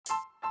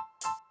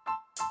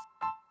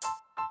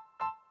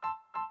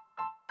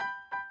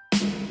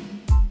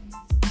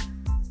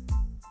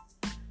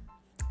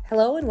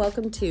Hello and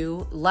welcome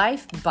to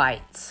Life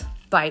Bites,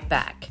 Bite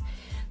Back.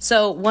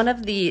 So one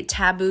of the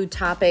taboo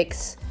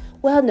topics,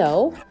 one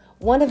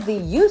of the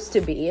used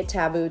to be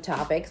taboo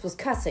topics was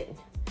cussing.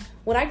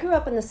 When I grew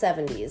up in the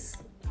 70s,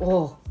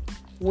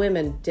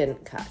 women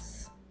didn't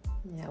cuss.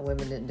 Yeah,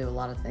 women didn't do a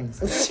lot of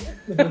things.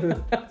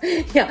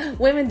 Yeah,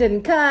 women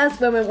didn't cuss.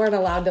 Women weren't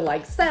allowed to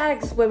like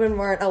sex. Women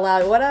weren't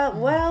allowed, what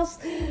else?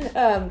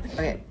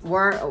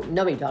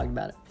 Nobody talked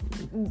about it.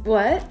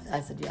 What?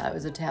 I said, yeah, it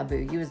was a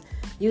taboo.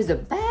 You was a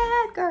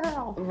bad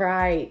girl.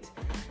 Right.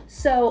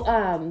 So,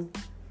 and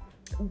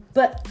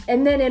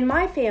then in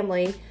my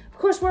family, of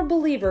course, we're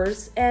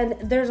believers, and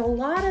there's a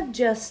lot of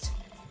just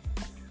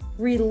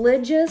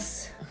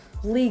religious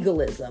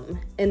legalism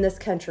in this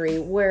country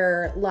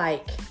where,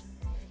 like,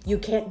 you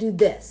can't do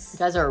this. You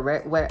guys are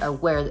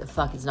aware that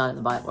fuck is not in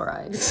the Bible,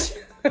 right?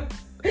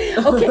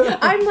 Okay,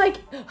 I'm like,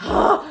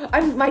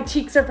 my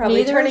cheeks are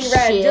probably Neither turning is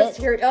red shit. just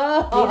hearing.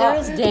 Neither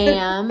is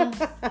damn.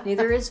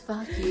 Neither is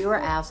fuck you or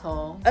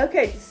asshole.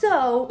 Okay,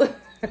 so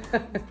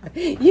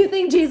you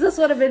think Jesus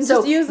would have been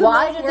just using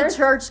why those did words? the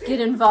church get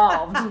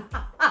involved?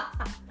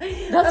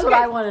 That's what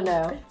I want to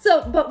know.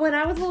 So, but when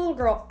I was a little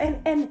girl,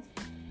 and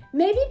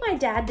maybe my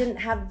dad didn't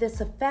have this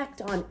effect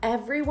on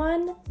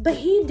everyone, but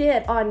he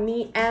did on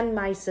me and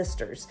my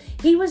sisters.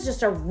 He was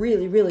just a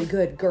really, really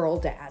good girl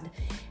dad.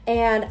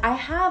 And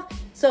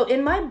so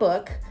in my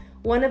book,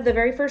 one of the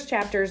very first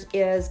chapters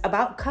is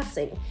about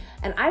cussing.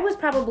 And I was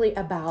probably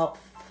about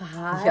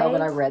 5. Yeah,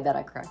 when I read that,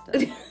 I cracked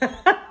it.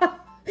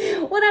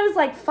 When I was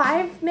like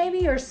 5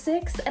 maybe or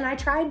 6, and I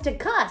tried to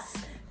cuss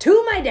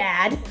to my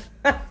dad.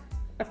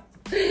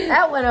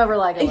 That went over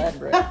like a lead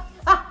brick.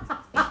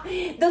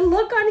 The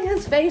look on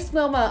his face,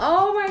 Wilma,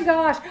 oh my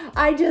gosh.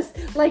 I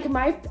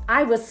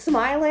was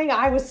smiling.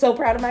 I was so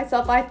proud of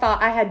myself. I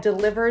thought I had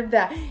delivered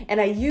that. And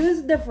I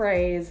used the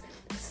phrase,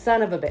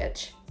 son of a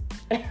bitch,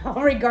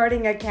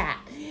 regarding a cat.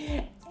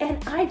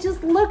 And I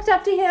just looked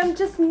up to him,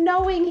 just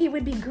knowing he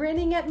would be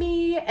grinning at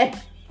me. And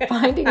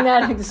Finding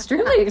that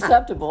extremely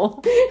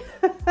acceptable.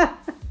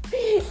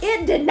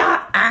 It did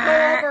not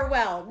go over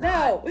well.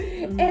 No.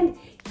 And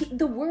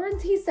the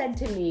words he said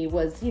to me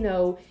was,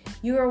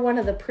 you are one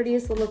of the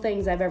prettiest little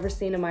things I've ever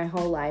seen in my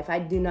whole life. I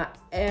do not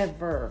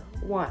ever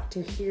want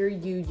to hear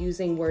you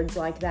using words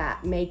like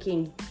that,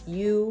 making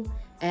you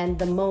and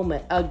the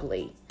moment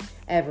ugly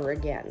ever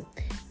again.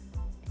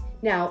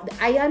 Now,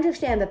 I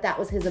understand that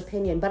was his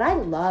opinion, but I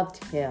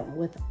loved him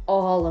with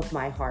all of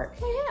my heart.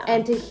 Yeah.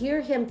 And to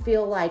hear him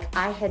feel like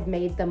I had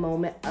made the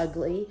moment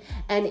ugly,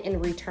 and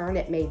in return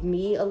it made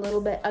me a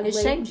little bit ugly.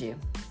 It shamed you.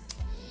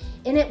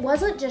 And it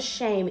wasn't just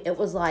shame. It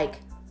was like,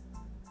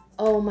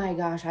 oh my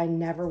gosh, I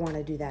never want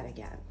to do that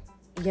again.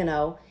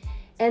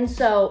 And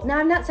so, now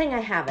I'm not saying I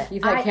haven't.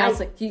 You've had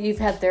counseling. You've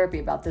had therapy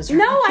about this. Right?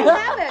 No, I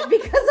haven't,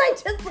 because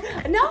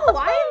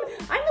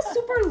I'm a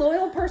super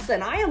loyal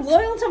person. I am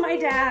loyal to my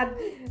dad.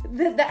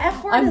 The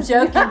F word I'm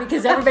joking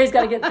because everybody's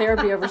got to get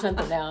therapy over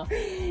something now.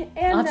 And,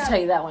 I'll have to tell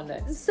you that one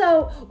day.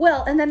 So,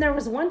 and then there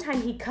was one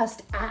time he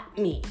cussed at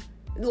me.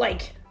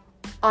 Like,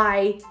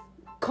 I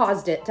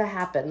caused it to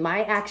happen.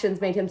 My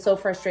actions made him so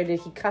frustrated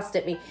he cussed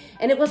at me.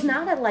 And it was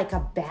not a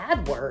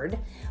bad word,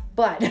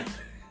 but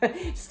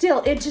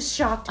still, it just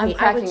shocked me. I'm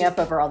cracking up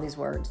over all these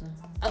words.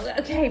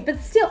 Okay, but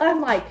still, I'm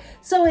like,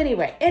 so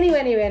anyway.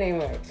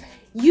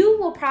 You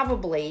will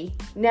probably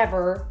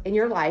never in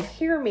your life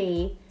hear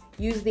me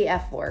use the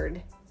F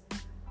word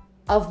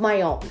of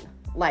my own,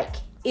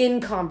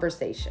 in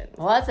conversation.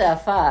 Well, that's a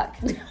fuck.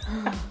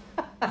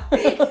 But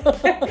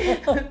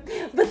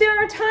there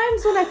are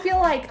times when I feel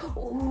like,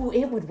 ooh,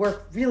 it would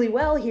work really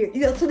well here.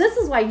 So this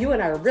is why you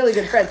and I are really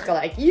good friends.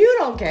 You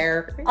don't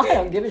care. I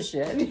don't give a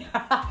shit. Let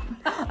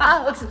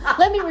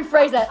me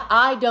rephrase that.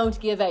 I don't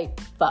give a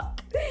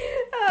fuck.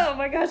 Oh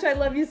my gosh, I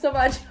love you so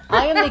much.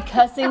 I am the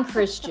cussing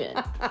Christian.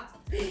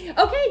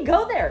 Okay,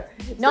 go there.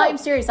 No, I'm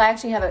serious. I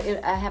actually have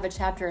a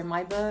chapter in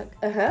my book.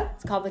 Uh-huh.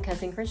 It's called The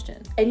Cussing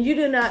Christian. And you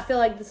do not feel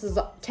like this is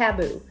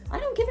taboo. I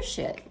don't give a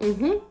shit.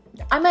 Mm-hmm.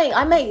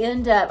 I may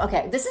end up,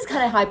 okay, this is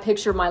kind of how I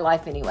picture my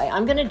life anyway.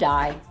 I'm going to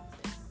die.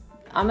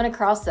 I'm going to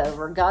cross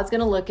over. God's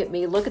going to look at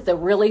me, look at the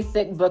really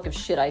thick book of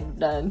shit I've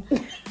done,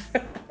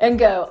 and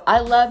go, I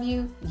love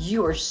you.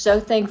 You are so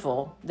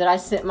thankful that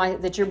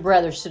that your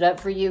brother stood up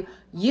for you.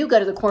 You go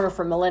to the corner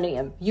for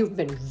millennium. You've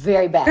been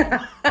very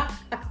bad.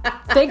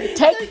 Take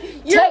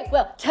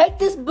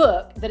this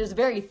book that is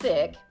very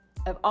thick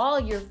of all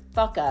your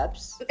fuck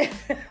ups,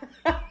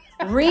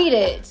 read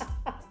it,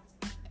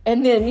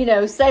 and then,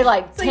 say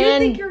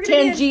 10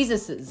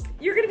 Jesuses.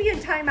 You're going to be in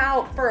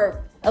timeout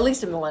for at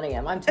least a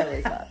millennium. I'm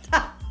totally fucked.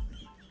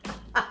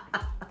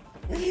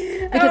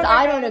 Because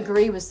I don't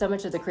agree with so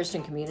much of the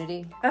Christian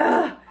community.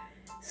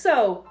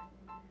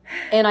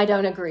 And I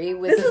don't agree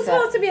with this is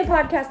supposed to be a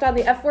podcast on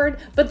the F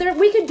word, but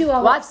we could do a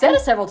whole... Well, I've said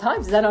it several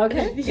times. Is that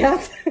okay?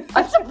 Yes.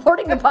 I'm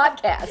supporting the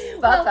podcast.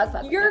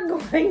 You're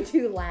going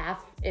to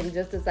laugh in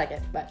just a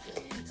second. But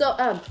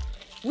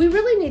we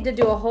really need to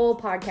do a whole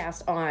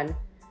podcast on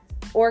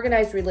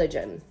organized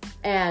religion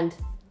and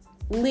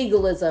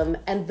legalism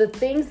and the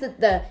things that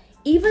the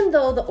even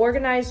though the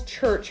organized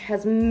church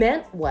has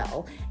meant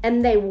well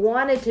and they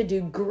wanted to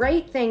do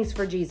great things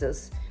for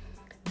Jesus,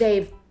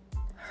 they've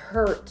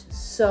hurt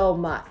so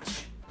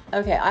much.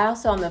 Okay, I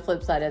also, on the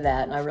flip side of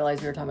that, and I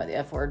realize we were talking about the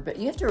F word, but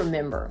you have to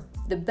remember,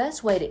 the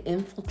best way to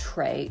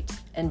infiltrate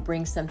and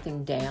bring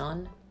something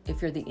down,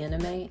 if you're the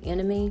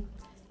enemy,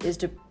 is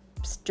to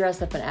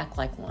dress up and act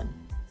like one.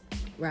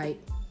 Right.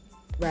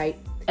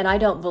 And I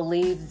don't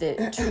believe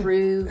that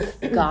true,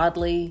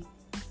 godly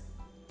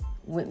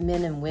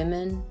men and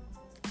women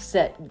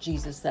set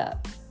Jesus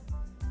up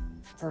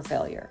for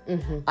failure.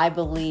 Mm-hmm. I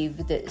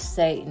believe that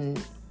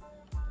Satan,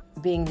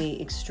 being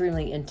the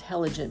extremely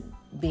intelligent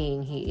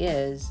being he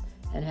is,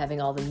 and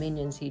having all the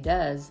minions he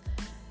does,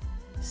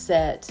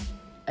 set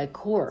a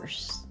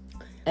course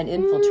and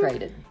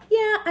infiltrated.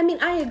 Yeah, I mean,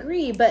 I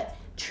agree, but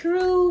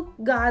true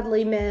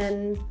godly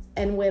men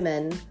and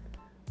women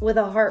with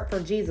a heart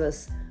for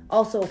Jesus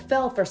also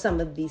fell for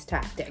some of these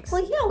tactics.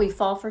 Well, yeah, we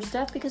fall for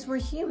stuff because we're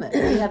human.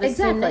 We have a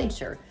sin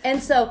nature.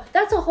 And so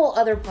that's a whole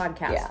other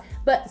podcast. Yeah.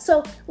 But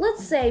so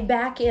let's say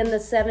back in the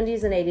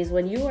 70s and 80s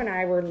when you and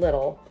I were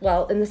little,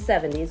 well, in the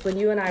 70s when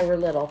you and I were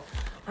little,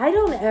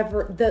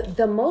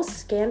 the most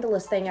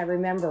scandalous thing I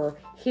remember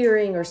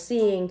hearing or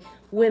seeing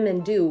women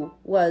do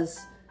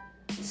was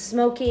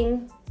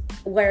smoking,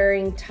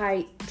 wearing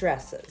tight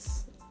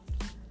dresses.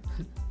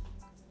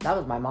 That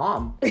was my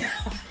mom.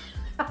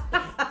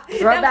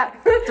 Throw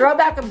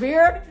back a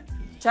beer,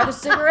 chug a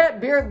cigarette,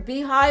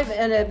 beehive,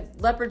 and a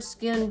leopard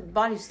skin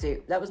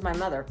bodysuit. That was my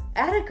mother.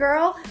 Atta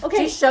girl.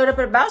 Okay. She showed up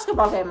at a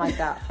basketball game like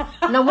that.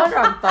 No wonder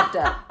I'm fucked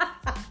up.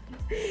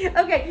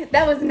 Okay,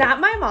 that was not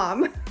my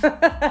mom.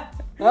 That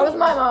was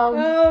my mom.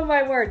 Oh,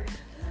 my word.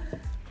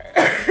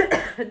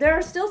 There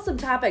are still some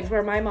topics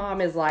where my mom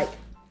is like,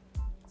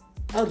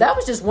 oh, that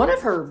was just one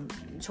of her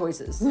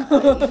choices.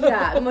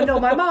 Yeah, no,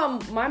 my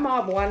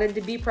mom wanted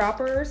to be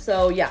proper,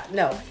 so yeah,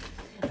 no.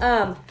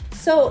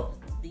 So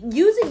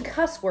using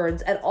cuss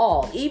words at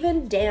all,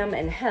 even damn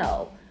and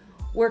hell,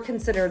 were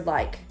considered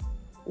like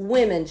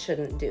women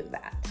shouldn't do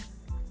that.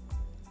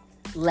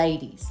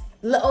 Ladies.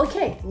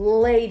 Okay,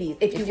 ladies.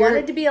 If you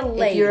wanted to be a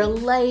lady. If you're a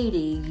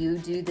lady, you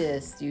do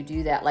this, you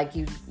do that. Like,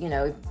 you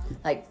know,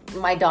 like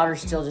my daughter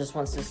still just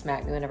wants to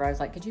smack me whenever I was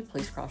like, could you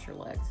please cross your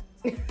legs?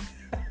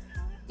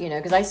 You know,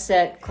 because I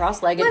sit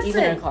cross-legged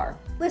even in a car.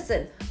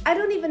 Listen, I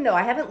don't even know.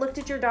 I haven't looked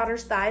at your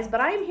daughter's thighs,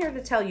 but I am here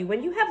to tell you,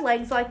 when you have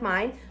legs like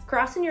mine,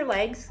 crossing your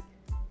legs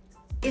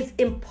is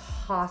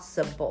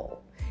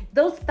impossible.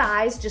 Those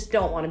thighs just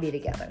don't want to be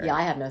together. Yeah,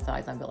 I have no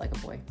thighs. I'm built like a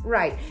boy.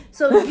 Right.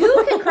 So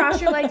you can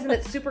cross your legs and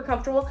it's super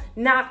comfortable.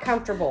 Not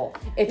comfortable.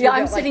 If you're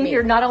I'm sitting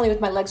here not only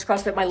with my legs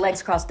crossed, but my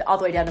legs crossed all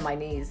the way down to my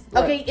knees.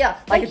 Look, okay, yeah.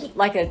 Like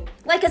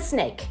a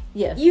snake.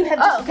 Yeah. You have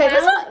just okay.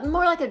 That's not,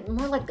 more like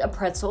a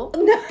pretzel.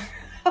 No.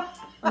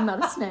 I'm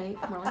not a snake.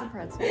 More like a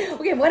pretzel.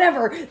 Okay,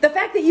 whatever. The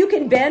fact that you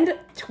can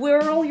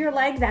twirl your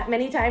leg that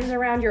many times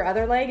around your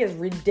other leg is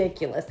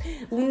ridiculous.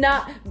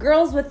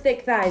 Girls with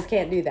thick thighs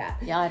can't do that.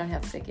 Yeah, I don't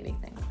have thick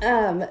anything.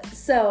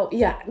 So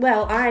yeah,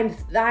 well, I'm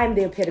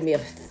the epitome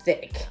of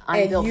thick.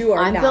 I'm built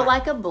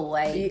like a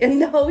boy.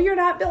 No, you're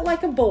not built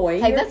like a boy.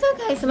 Hey, that's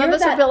okay. Some of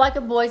us are built like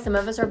a boy. Some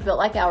of us are built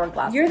like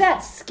hourglass. You're that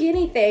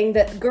skinny thing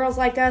that girls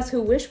like us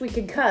who wish we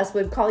could cuss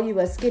would call you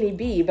a skinny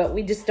bee, but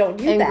we just don't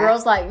do that. And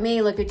girls like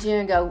me look at you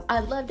and go,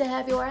 I'd love to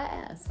have your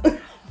ass.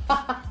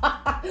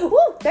 Woo,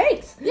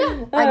 thanks.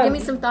 Yeah. Give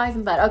me some thighs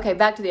and butt. Okay,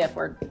 back to the F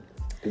word.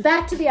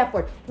 Back to the F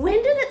word.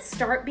 When did it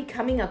start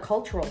becoming a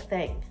cultural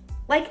thing?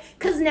 Like,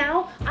 because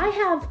now I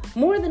have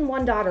more than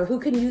one daughter who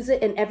can use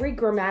it in every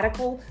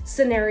grammatical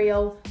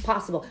scenario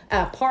possible.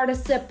 A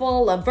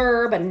participle, a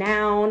verb, a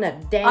noun, a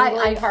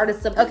dangling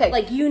participle. Okay.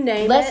 Like, you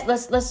name it.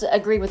 Let's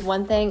agree with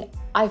one thing.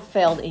 I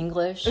failed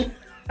English.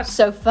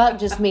 So fuck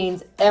just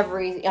means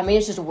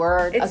it's just a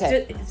word.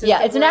 It's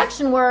it's an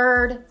action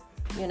word.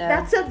 You know.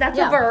 That's a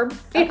verb.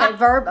 Okay,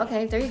 verb.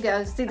 Okay, there you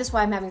go. See, that's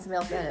why I'm having some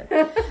help in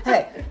it.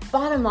 Hey,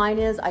 bottom line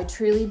is, I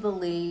truly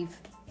believe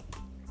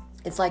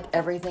it's like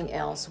everything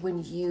else.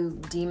 When you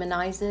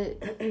demonize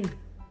it,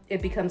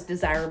 it becomes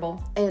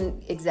desirable.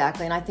 And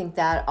exactly. And I think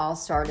that all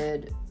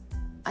started,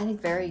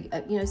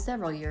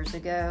 several years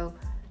ago,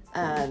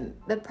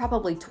 but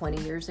probably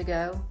 20 years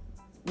ago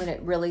when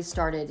it really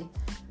started.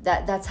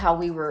 That's how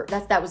we were.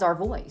 That was our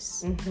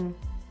voice. Mm-hmm.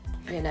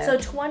 You know. So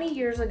 20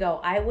 years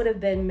ago, I would have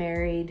been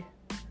married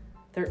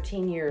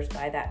 13 years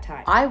by that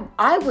time.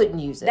 I wouldn't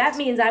use it. That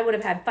means I would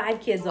have had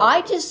 5 kids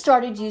already. I just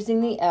started using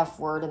the F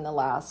word in the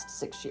last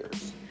 6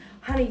 years.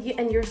 Honey,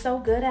 and you're so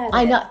good at it.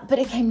 I know, but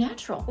it came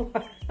natural.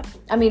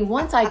 I mean,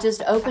 once I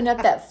just opened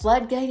up that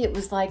floodgate, it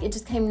was like, it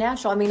just came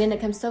natural. I mean, and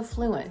it comes so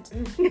fluent.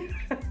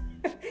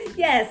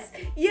 Yes.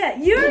 Yeah,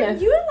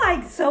 you're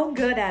like so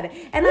good at it.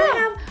 And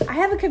I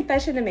have a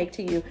confession to make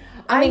to you.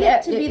 I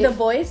get to be the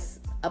voice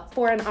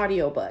for an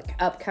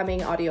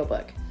upcoming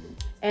audiobook.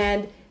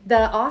 And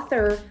the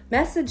author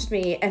messaged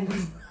me and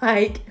was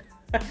like,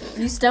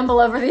 you stumble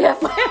over the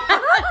F word.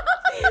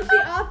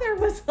 The author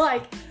was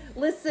like,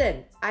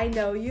 listen, I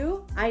know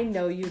you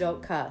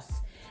don't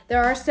cuss.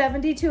 There are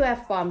 72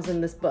 F-bombs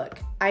in this book.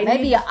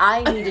 Maybe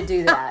I need to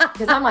do that.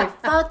 Because I'm like,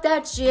 fuck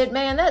that shit,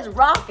 man. That's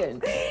rocking.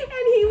 And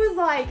he was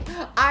like,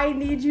 I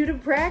need you to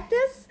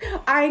practice.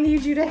 I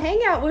need you to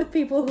hang out with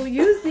people who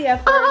use the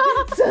F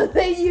word so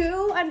that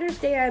you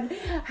understand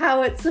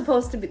how it's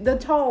supposed to be, the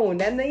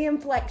tone and the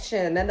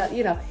inflection and,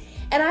 you know.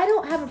 And I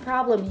don't have a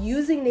problem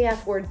using the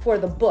F word for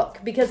the book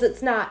because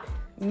it's not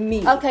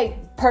me. Okay,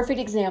 perfect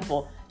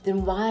example.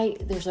 Then why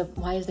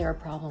is there a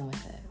problem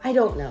with it? I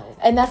don't know.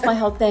 And that's my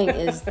whole thing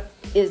is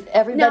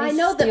everybody. Now, I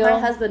know that my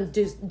husband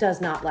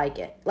does not like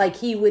it. Like,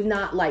 he would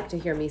not like to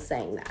hear me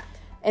saying that.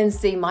 And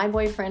see, my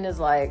boyfriend is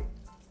like,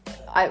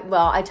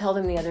 I told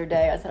him the other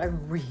day, I said, I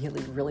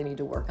really, really need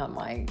to work on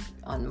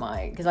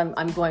my, because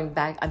I'm going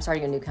back, I'm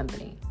starting a new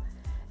company.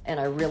 And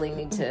I really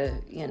need to,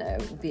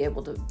 be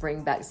able to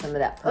bring back some of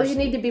that person. Oh, you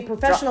need to be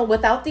professional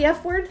without the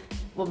F word?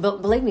 Well,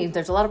 believe me,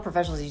 there's a lot of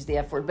professionals who use the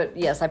F word, but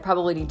yes, I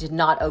probably need to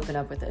not open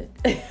up with it.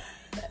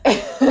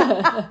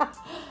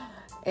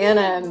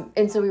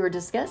 And so we were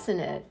discussing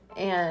it,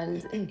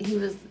 and he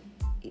was,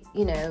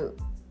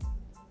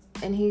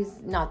 and he's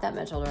not that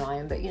much older than I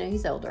am, but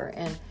he's older,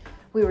 and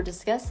we were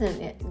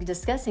discussing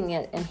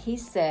it, and he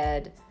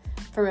said,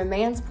 from a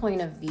man's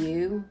point of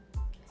view,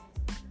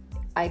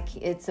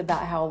 it's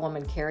about how a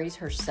woman carries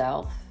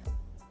herself.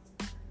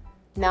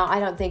 Now, I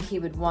don't think he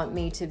would want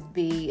me to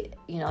be,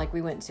 like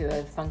we went to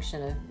a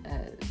function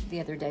the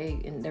other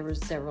day, and there were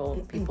several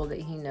people that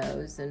he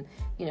knows, and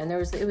and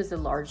it was a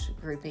large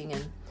grouping,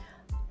 and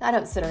I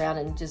don't sit around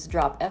and just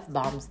drop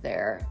F-bombs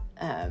there.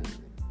 And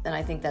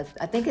I think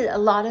a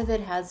lot of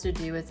it has to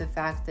do with the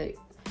fact that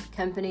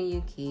company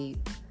you keep,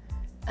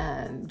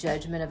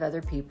 judgment of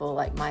other people,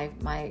 like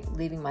my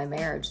leaving my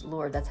marriage,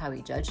 Lord, that's how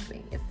he judged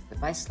me.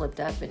 If I slipped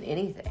up in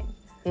anything,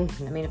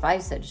 I mean, if I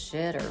said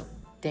shit or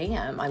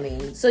damn, I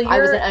mean, I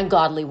was an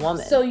ungodly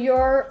woman. So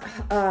your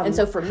and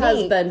so for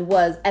husband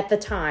was, at the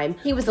time,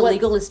 he was a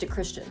legalistic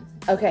Christian.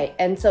 Okay,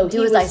 and so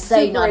do as I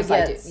say, not as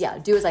I do. Yeah,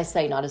 do as I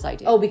say, not as I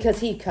do. Oh, because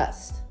he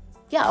cussed.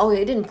 Yeah. Oh,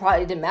 it didn't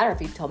matter if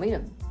he told me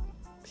to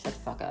shut the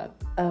fuck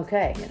up.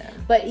 Okay.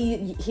 But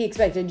he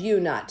expected you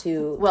not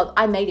to. Well,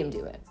 I made him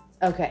do it.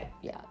 Okay.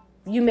 Yeah.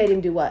 You made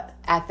him do what?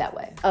 Act that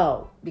way.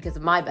 Oh. Because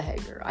of my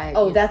behavior.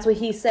 That's what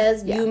he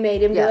says? Yeah. You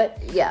made him do it?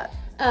 Yeah.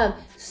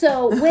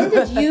 So when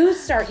did you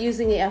start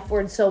using the F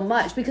word so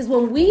much? Because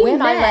when we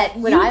met,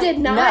 you did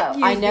not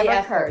use the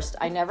F word.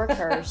 I never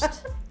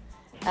cursed.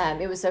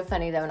 It was so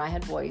funny though, and I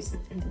had boys,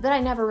 but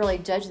I never really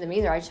judged them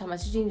either. I told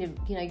them,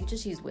 you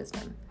just use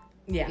wisdom.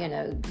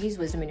 Yeah. Use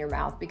wisdom in your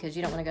mouth because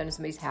you don't want to go into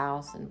somebody's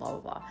house and blah,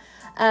 blah,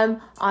 blah.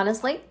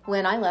 Honestly,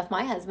 when I left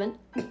my husband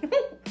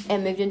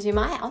and moved into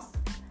my house,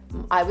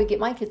 I would get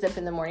my kids up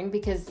in the morning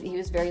because he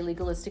was very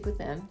legalistic with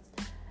them.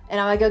 And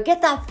I would go,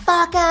 get the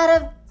fuck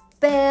out of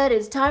bed.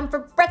 It's time for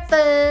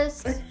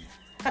breakfast.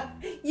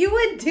 You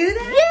would do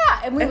that?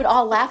 Yeah. And we would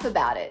all laugh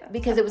about it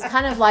because it was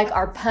kind of like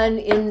our pun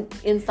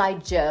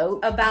inside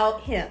joke.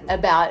 About him.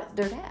 About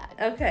their dad.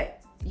 Okay.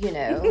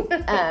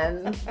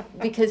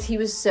 Because he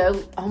was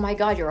so, oh my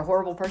God, you're a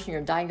horrible person.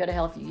 You're dying to go to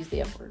hell if you use the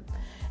F word.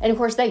 And of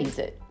course they use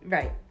it.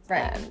 Right.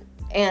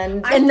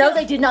 And no,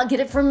 they did not get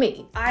it from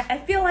me. I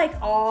feel like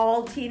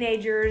all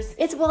teenagers.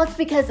 It's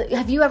because,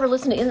 have you ever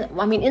listened to,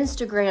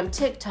 Instagram,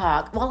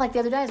 TikTok? Well, like the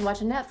other day I was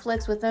watching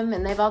Netflix with them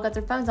and they've all got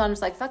their phones on.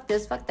 It's like, fuck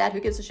this, fuck that.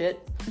 Who gives a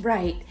shit?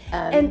 Right.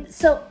 And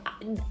so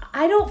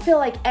I don't feel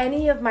like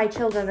any of my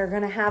children are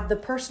going to have the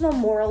personal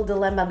moral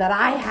dilemma that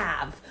I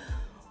have.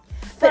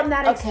 From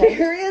that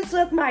experience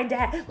with my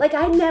dad. Like,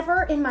 I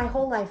never in my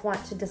whole life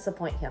want to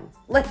disappoint him.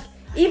 Like,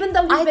 even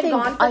though we've been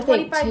gone for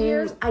 25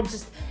 years, I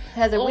just...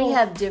 Heather, we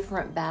have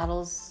different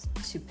battles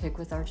to pick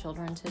with our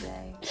children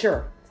today.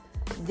 Sure.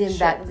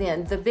 Back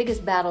then, the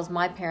biggest battles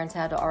my parents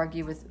had to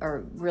argue with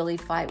or really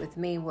fight with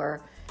me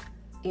were,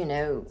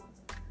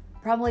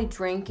 probably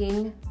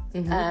drinking.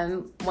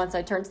 Mm-hmm. Once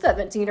I turned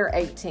 17 or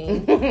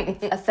 18,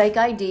 a fake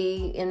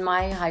ID in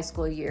my high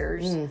school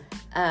years.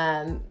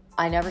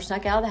 I never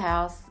snuck out of the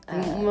house.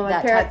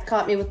 My parents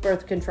caught me with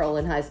birth control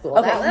in high school.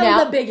 Okay,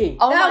 that was a biggie.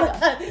 Oh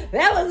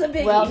that was a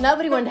biggie. Well,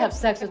 nobody wanted to have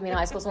sex with me in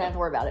high school, so I don't have to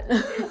worry about it.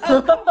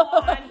 Oh, come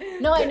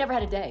on. No, I never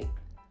had a date.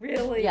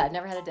 Really? Yeah, I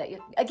never had a date.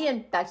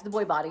 Again, back to the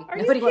boy body. Are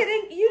you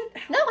kidding?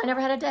 No, I never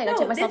had a date. No, I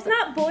took myself it's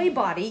not boy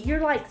body.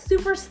 You're like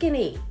super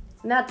skinny.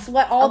 And that's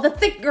what all the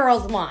thick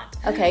girls want.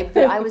 Okay,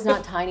 but I was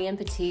not tiny and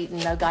petite,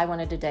 and no guy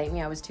wanted to date me.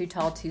 I was too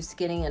tall, too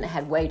skinny, and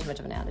had way too much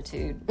of an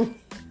attitude.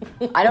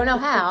 I don't know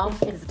how,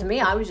 because to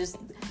me,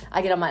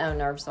 I get on my own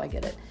nerves, so I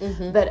get it.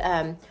 Mm-hmm. But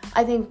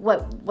I think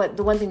what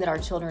the one thing that our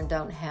children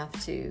don't have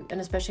to, and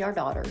especially our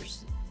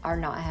daughters, are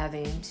not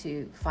having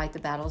to fight the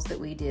battles that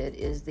we did,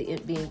 is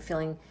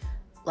feeling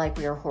like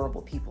we are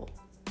horrible people.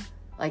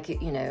 Like,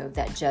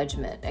 that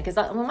judgment. Because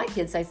when my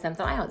kids say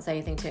something, I don't say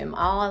anything to them.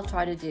 All I'll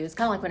try to do, it's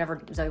kind of like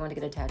whenever Zoe wanted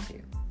to get a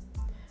tattoo.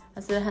 I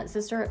said,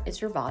 sister,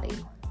 it's your body.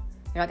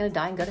 You're not going to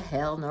die and go to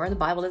hell. Nor in the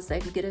Bible does it say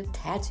if you get a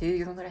tattoo,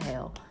 you're going to go to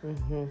hell.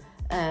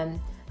 Mm-hmm.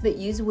 But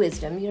use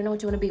wisdom. You don't know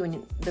what you want to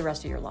be the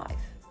rest of your life.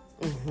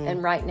 Mm-hmm.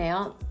 And right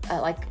now,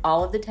 like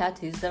all of the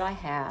tattoos that I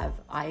have,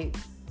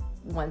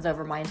 one's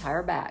over my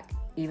entire back.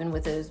 even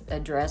with a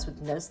dress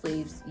with no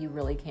sleeves, you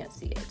really can't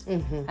see it.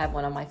 Mm-hmm. I have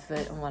one on my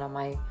foot and one on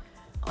my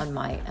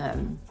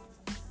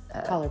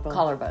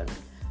collarbone.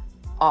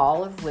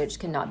 All of which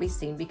cannot be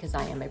seen because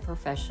I am a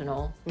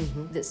professional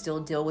that still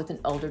deal with an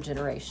older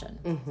generation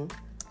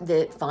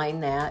that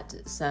find that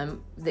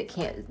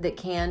that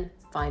can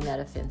find that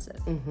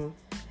offensive.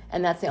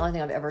 And that's the only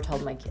thing I've ever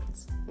told my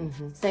kids.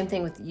 Same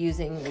thing with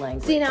using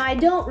language. See, now I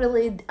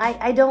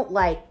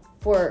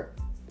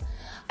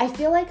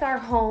feel like our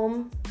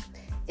home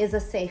is a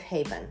safe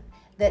haven.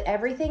 That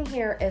everything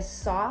here is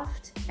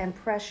soft and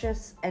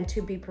precious and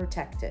to be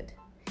protected.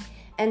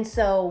 And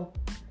so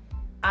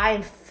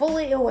I'm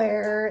fully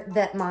aware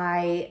that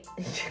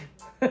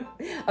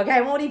okay,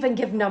 I won't even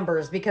give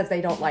numbers because they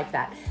don't like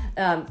that.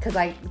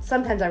 Because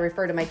sometimes I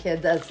refer to my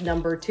kids as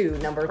number 2,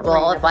 number 3.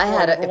 Well, if I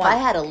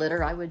had a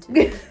litter, I would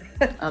too.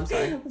 I'm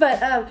sorry, but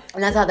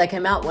and that's how they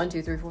came out. 1,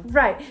 2, 3, 4.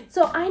 Right.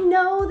 So I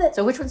know that.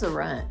 So which one's the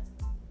runt?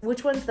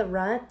 Which one's the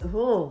runt?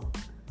 Ooh.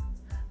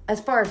 As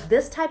far as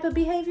this type of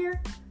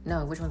behavior?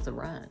 No, which one's the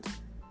runt?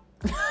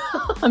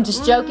 I'm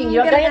just joking.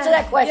 You don't answer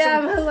that question. Yeah,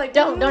 I was like,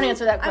 don't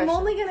answer that question. I'm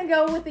only gonna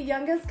go with the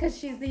youngest because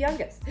she's the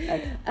youngest.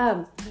 Okay.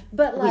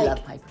 But we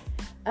love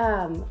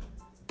Piper.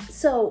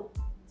 So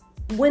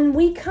when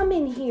we come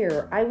in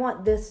here, I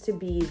want this to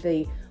be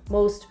the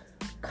most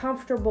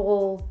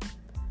comfortable,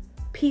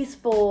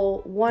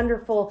 peaceful,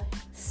 wonderful,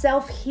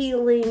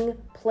 self-healing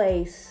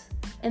place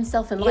and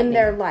self-enlightening in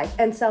their life,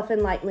 and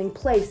self-enlightening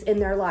place in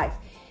their life.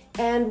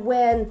 And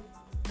when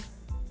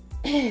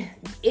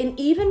and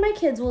even my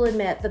kids will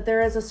admit that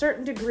there is a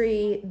certain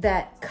degree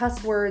that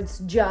cuss words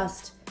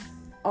just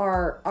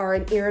are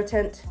an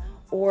irritant,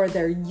 or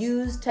they're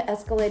used to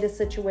escalate a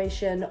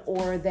situation,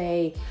 or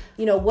they,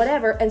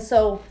 whatever. And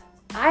so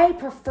I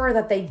prefer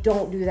that they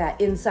don't do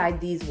that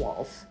inside these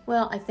walls.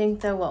 Well, I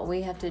think though what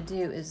we have to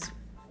do is,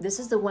 this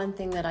is the one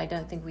thing that I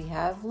don't think we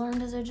have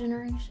learned as a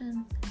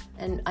generation,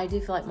 and I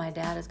do feel like my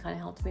dad has kind of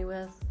helped me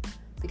with,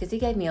 because he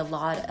gave me a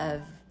lot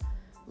of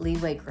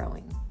leeway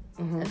growing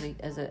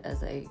as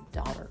a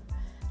daughter.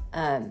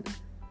 I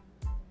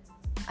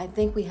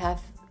think we have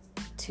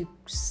to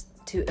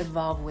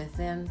evolve with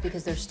them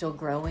because they're still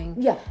growing.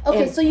 Yeah.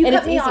 Okay. So you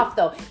cut me off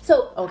though.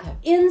 So okay.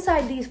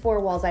 Inside these 4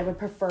 walls, I would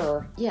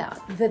prefer. Yeah.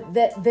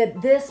 That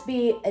this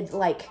be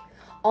like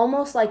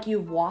almost like you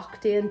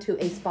walked into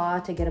a spa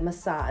to get a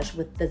massage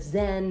with the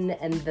zen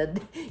and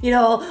the,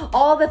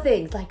 all the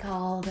things, like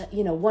all the,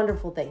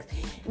 wonderful things.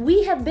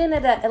 We have been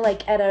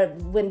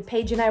when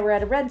Paige and I were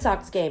at a Red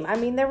Sox game. I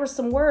mean, there were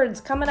some words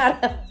coming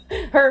out of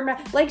her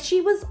mouth. Like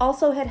she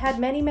had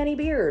many, many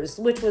beers,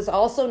 which was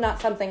also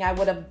not something I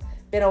would have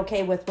been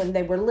okay with when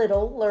they were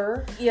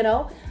littler,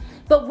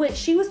 But when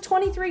she was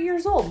 23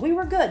 years old, we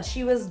were good.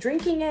 She was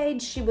drinking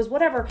age. She was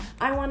whatever.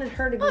 I wanted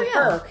her to be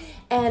her.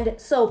 And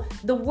so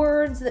the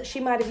words that she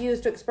might have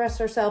used to express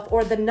herself,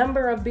 or the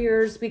number of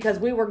beers, because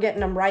we were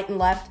getting them right and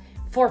left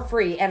for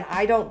free. And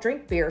I don't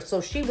drink beer,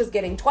 so she was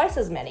getting twice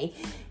as many,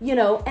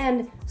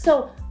 And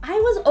so I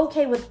was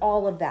okay with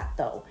all of that,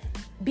 though,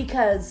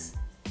 because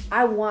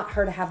I want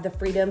her to have the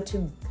freedom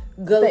to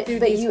go through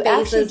these phases of her life. But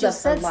you actually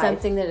just said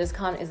something that is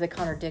a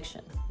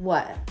contradiction.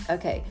 What?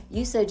 Okay.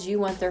 You said you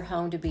want their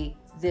home to be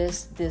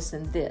this, this,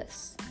 and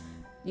this.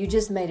 You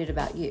just made it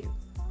about you.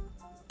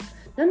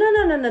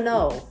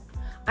 No.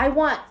 I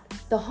want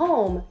the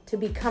home to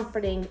be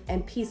comforting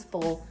and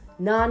peaceful,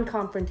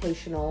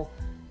 non-confrontational,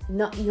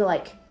 not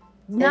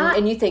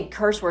and you think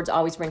curse words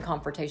always bring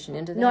confrontation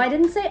into that? No, I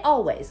didn't say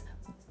always.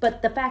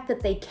 But the fact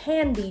that they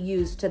can be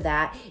used to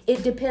that,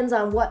 it depends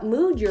on what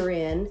mood you're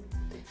in.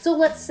 So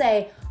let's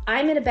say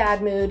I'm in a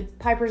bad mood,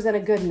 Piper's in a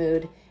good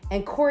mood,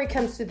 and Corey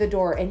comes through the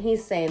door and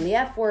he's saying the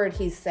F word,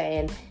 he's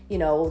saying,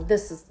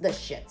 this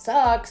shit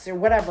sucks or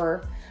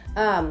whatever.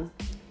 I'm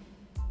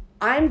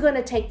going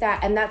to take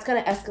that, and that's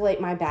going to escalate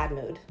my bad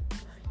mood.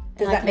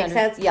 Does that make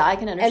sense? Yeah, I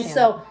can understand.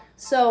 And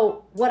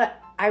so what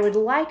I would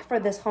like for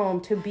this home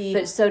to be...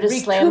 But so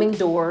does slamming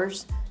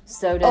doors.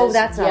 So does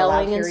that's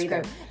yelling and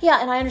screaming.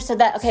 Yeah, and I understood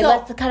that. Okay,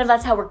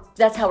 that's how we're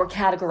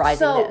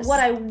categorizing this. So what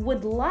I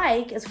would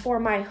like is for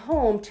my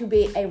home to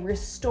be a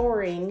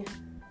restoring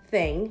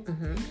thing,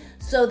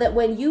 so that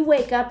when you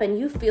wake up and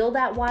you feel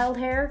that wild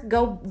hair,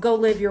 go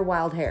live your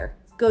wild hair.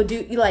 Go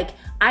do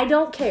I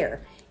don't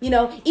care.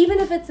 Even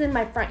if it's in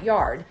my front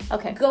yard.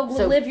 Okay. Go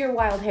live your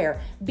wild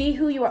hair. Be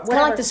who you are. It's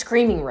kind of like the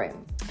screaming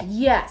room.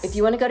 Yes. If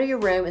you want to go to your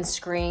room and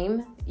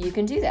scream, you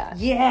can do that.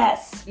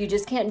 Yes. You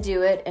just can't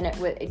do it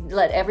and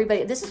let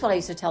everybody... This is what I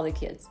used to tell the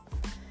kids.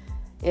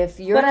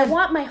 But I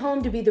want my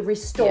home to be the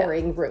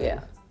restoring room.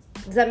 Yeah.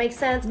 Does that make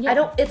sense?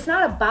 Yeah. It's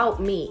not about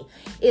me.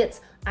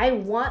 I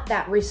want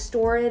that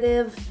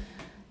restorative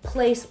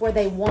place where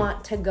they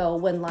want to go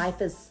when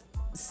life is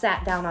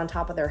sat down on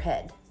top of their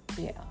head.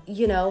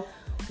 Yeah.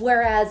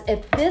 Whereas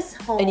if this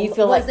home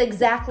was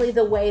exactly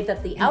the way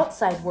that the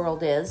outside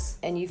world is.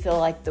 And you feel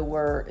like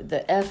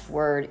the F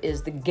word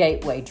is the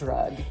gateway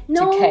drug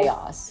to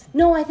chaos.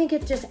 No, I think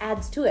it just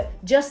adds to it.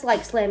 Just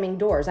like slamming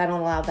doors. I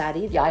don't allow that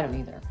either. Yeah, I don't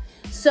either.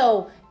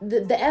 So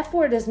the F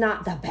word is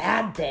not the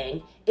bad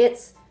thing.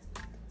 It's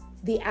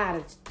the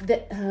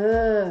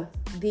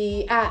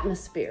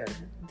atmosphere,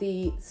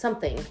 the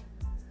something,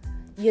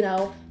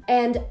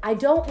 and I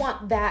don't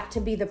want that to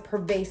be the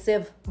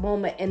pervasive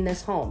moment in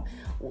this home.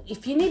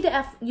 If you need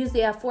to use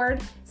the F word,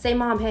 say,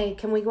 Mom, hey,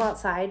 can we go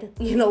outside?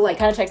 It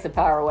kind of takes the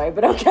power away,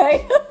 but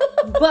okay.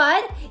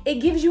 But it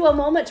gives you a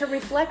moment to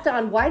reflect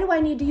on, why do I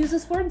need to use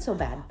this word so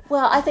bad?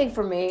 Well, I think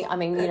for me,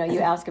 you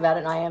ask about it,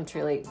 and I am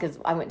truly, because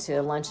I went to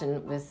a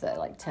luncheon with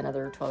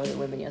 12 other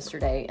women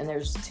yesterday, and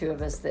there's 2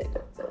 of us that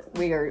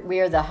we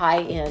are the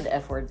high-end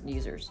F word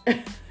users.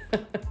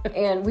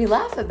 And we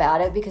laugh about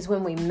it because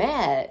when we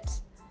met,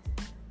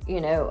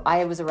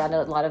 I was around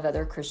a lot of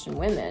other Christian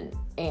women,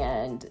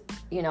 and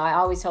I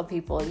always tell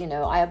people,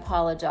 I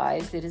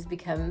apologize. It has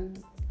become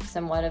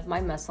somewhat of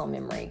my muscle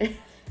memory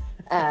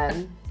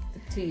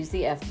to use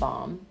the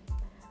F-bomb,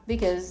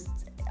 because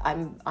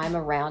I'm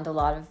around a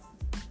lot of,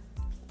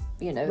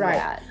 right.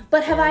 that.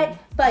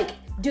 But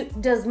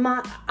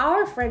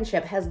our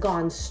friendship has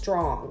gone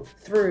strong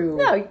through...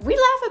 No, we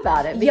laugh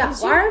about it. Yeah,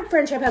 our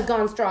friendship has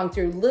gone strong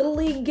through Little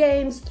League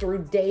games,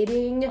 through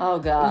dating. Oh,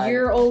 God.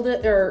 Our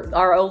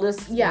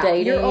oldest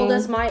dating. Your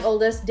oldest, my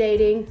oldest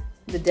dating.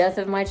 The death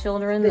of my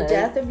children. The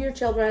death of your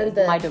children.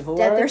 My divorce.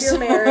 Death of your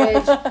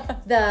marriage.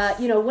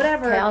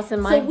 Whatever. Chaos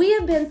in my... So we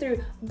have been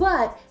through...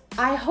 But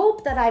I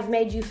hope that I've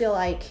made you feel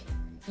like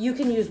you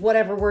can use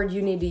whatever word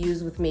you need to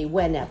use with me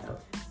whenever.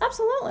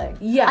 Absolutely.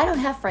 Yeah. I don't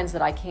have friends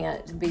that I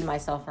can't be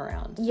myself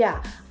around.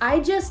 Yeah. I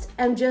just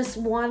am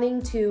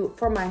wanting to,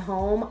 for my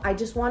home, I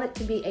just want it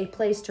to be a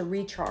place to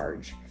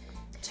recharge.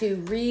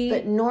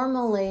 But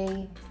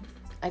normally,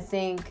 I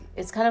think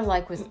it's kind of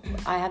like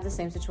I have the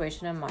same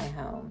situation in my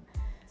home.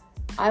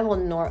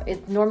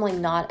 It's normally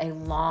not a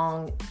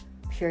long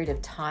period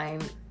of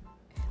time.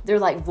 They're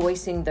like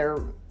voicing their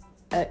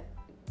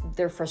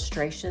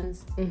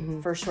frustrations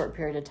for a short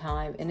period of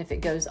time, and if it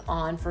goes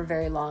on for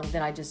very long,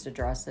 then I just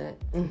address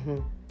it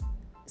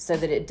so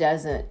that it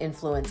doesn't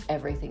influence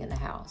everything in the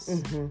house.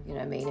 You know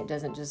what I mean? It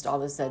doesn't just all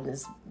of a sudden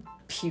this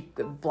puke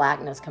of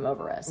blackness come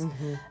over us.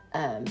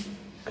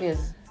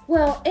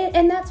 Well,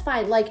 and that's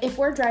fine. Like, if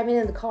we're driving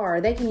in the car,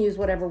 they can use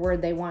whatever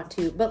word they want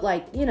to. But,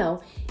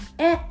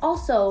 and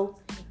also,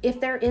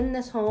 if they're in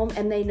this home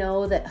and they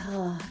know that,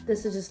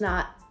 this is just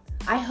not...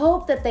 I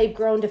hope that they've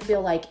grown to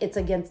feel like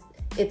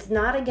it's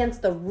not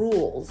against the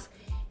rules.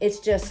 It's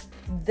just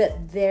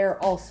that they're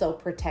also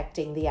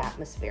protecting the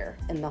atmosphere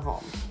in the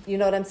home. You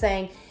know what I'm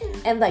saying?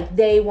 And,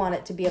 they want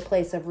it to be a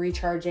place of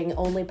recharging,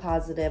 only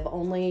positive,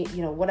 only,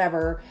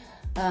 whatever,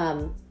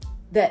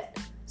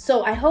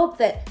 So I hope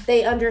that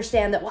they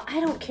understand that, well, I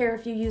don't care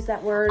if you use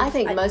that word. I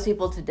think most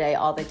people today,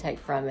 all they take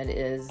from it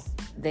is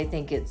they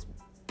think it's,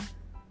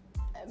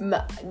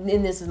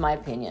 and this is my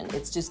opinion,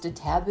 it's just a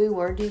taboo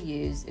word to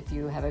use if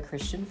you have a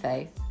Christian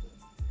faith.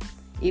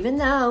 Even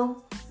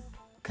though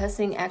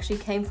cussing actually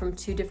came from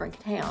 2 different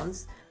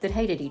towns that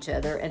hated each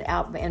other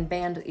and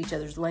banned each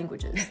other's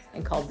languages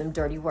and called them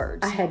dirty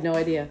words. I had no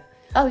idea.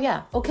 Oh,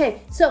 yeah.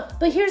 Okay,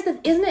 but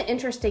isn't it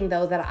interesting,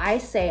 though, that I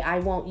say I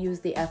won't use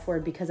the F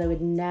word because I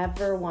would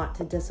never want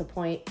to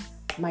disappoint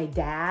my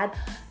dad?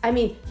 I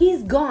mean,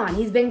 he's gone.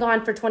 He's been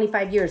gone for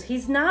 25 years.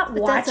 He's not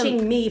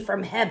watching me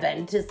from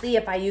heaven to see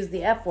if I use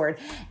the F word.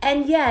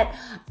 And yet,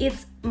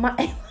 it's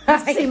my...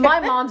 See,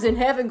 my mom's in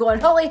heaven going,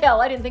 holy hell,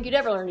 I didn't think you'd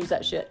ever learn to use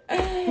that shit. But,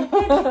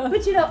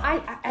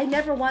 I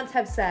never once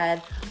have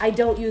said, I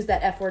don't use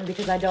that F word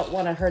because I don't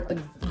want to hurt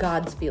the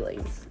God's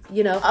feelings.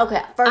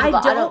 Okay. First of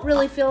all, I don't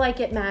really feel like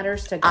it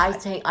matters to God.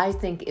 I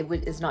think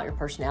it's not your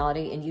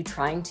personality, and you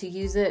trying to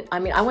use it. I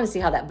mean, I want to see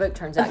how that book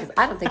turns out, because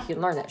I don't think you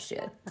can learn that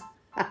shit.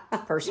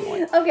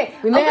 Personally. Okay.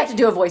 We may have to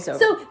do a voiceover.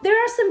 So there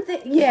are some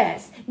things.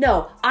 Yes.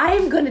 No, I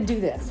am going to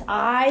do this.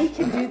 I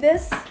can do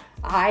this.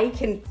 I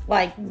can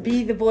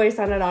be the voice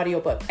on an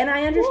audiobook. And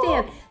I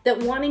understand that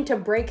wanting to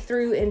break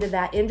through into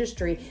that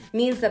industry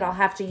means that I'll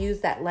have to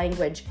use that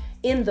language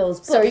in those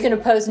books. So are you going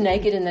to pose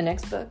naked in the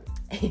next book?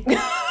 Heck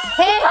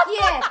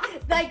yes!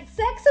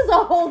 Sex is a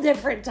whole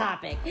different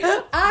topic.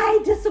 I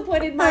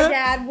disappointed my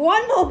dad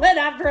one moment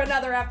after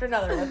another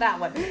with that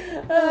one.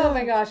 Oh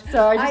my gosh!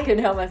 Sorry, I just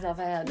couldn't help myself.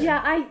 I had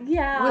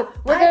to.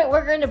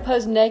 We're going to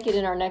pose naked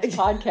in our next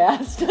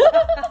podcast.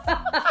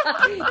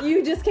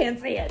 You just can't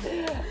see it.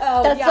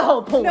 That's the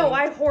whole point. No,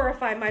 I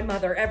horrify my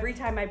mother every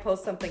time I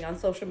post something on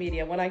social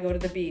media when I go to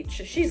the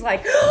beach. She's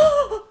like,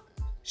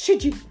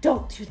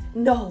 don't do that.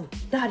 No,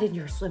 not in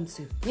your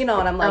swimsuit. And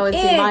I'm like,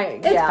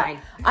 it's fine.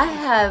 I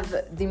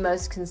have the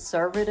most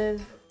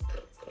conservative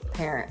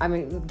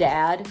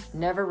dad,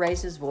 never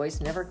raised his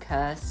voice, never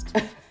cussed.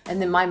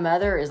 And then my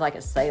mother is like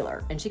a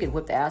sailor, and she could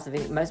whip the ass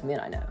of most men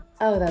I know.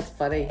 Oh, that's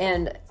funny.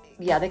 And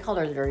yeah, they called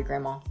her the dirty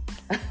grandma.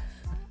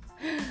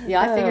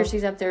 Yeah, I figure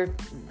she's up there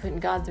putting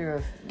God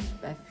through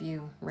a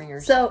few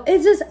ringers. So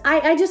it's just,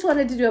 I just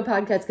wanted to do a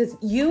podcast because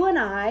you and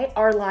I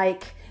are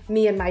like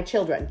me and my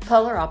children.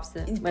 Polar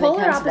opposites.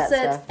 Polar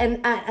opposites,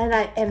 and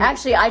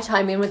actually, I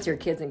chime in with your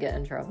kids and get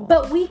in trouble.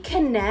 But we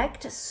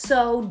connect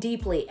so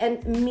deeply,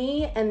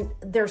 and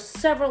there's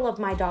several of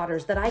my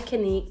daughters that I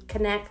can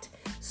connect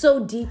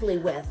so deeply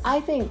with. I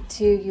think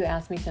too. You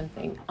asked me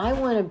something. I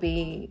want to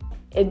be,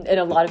 and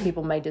a lot of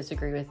people may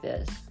disagree with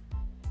this.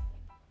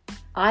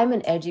 I'm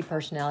an edgy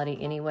personality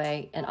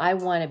anyway, and I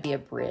want to be a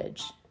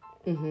bridge.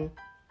 Mm-hmm.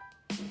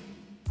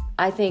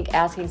 I think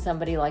asking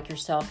somebody like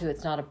yourself, who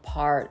it's not a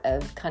part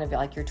of, kind of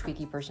like your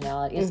tweaky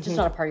personality, it's just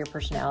not a part of your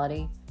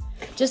personality.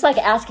 Just like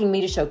asking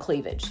me to show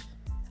cleavage.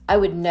 I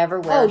would never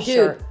wear a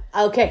shirt.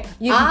 Okay,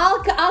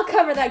 I'll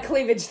cover that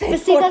cleavage thing. But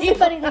see, that's the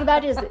funny thing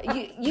about it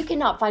is you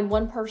cannot find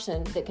one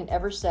person that can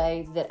ever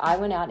say that I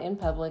went out in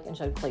public and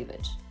showed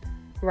cleavage.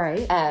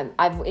 Right.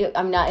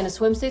 I'm not in a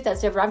swimsuit.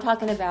 That's different. I'm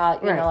talking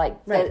about, you know, like,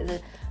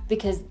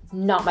 because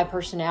not my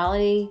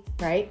personality.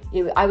 Right.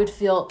 I would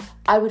feel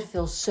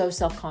so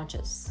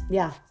self-conscious.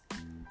 Yeah.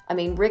 I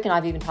mean, Rick and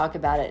I've even talked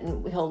about it,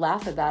 and he'll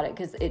laugh about it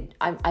because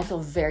I feel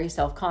very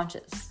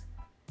self-conscious.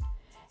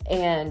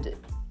 And,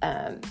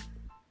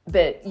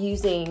 but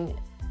using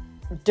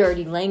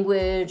dirty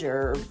language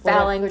or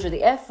foul language or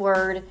the F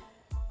word,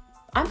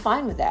 I'm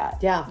fine with that.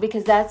 Yeah.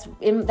 Because that's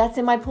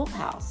in my pool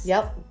house.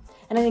 Yep.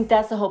 And I think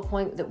that's the whole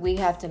point that we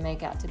have to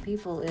make out to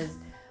people is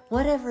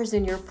whatever's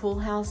in your pool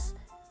house,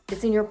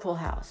 it's in your pool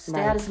house.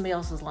 Stay out of somebody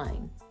else's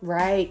lane.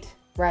 Right.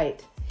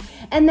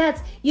 And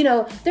that's, you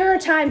know, there are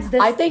times that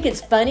I think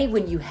it's funny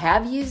when you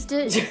have used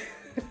it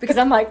because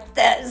I'm like,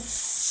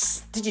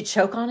 did you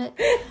choke on it?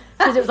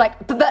 Because it was like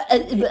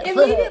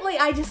immediately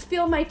I just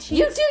feel my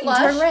cheeks flush.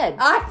 You turn red.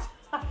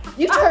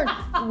 You turn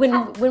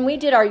when we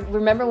did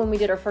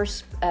our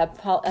first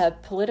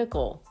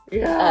political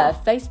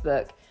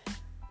Facebook.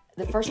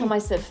 The first time I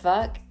said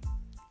fuck,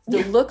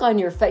 the look on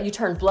your face, you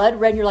turn blood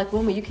red and you're like,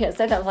 woman, you can't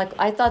say that. I was like,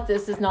 I thought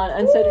this is not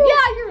unsaid.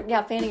 Yeah,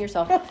 you're fanning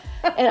yourself.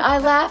 And I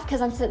laugh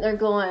because I'm sitting there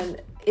going,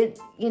 it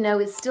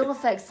still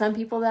affects some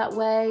people that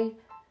way.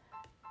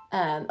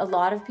 A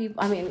lot of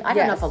people, I mean, I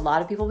don't know if a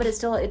lot of people, but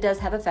it does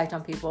have effect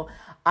on people.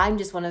 I'm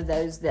just one of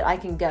those that I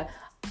can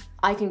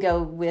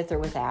go with or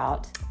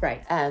without.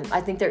 Right.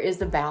 I think there is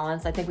the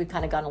balance. I think we've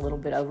kind of gone a little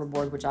bit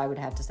overboard, which I would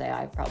have to say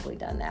I've probably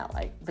done that.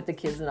 But the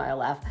kids and I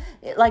laugh.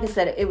 Like I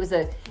said, it was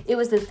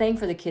the thing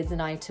for the kids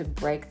and I to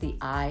break the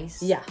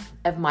ice. Yeah.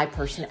 Of my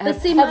person.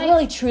 Of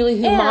really truly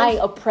who my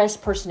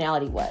oppressed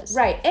personality was.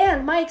 Right.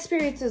 And my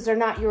experiences are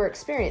not your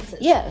experiences.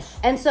 Yes.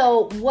 And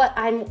so what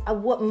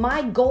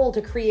my goal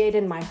to create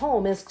in my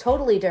home is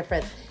totally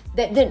different.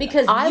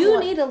 Because you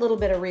need a little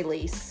bit of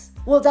release.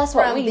 Well, that's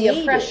what we needed. From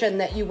the oppression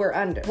that you were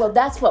under. Well,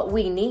 that's what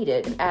we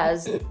needed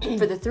as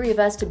for the three of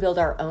us to build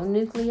our own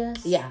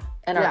nucleus. Yeah.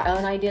 And our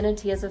own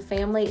identity as a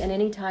family. And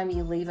anytime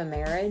you leave a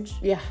marriage,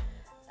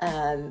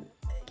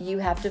 you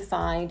have to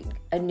find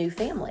a new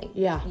family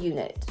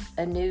unit,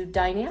 a new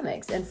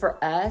dynamics. And for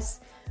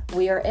us,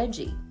 we are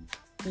edgy.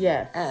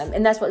 Yes.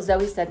 And that's what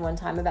Zoe said one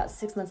time about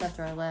 6 months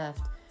after I left.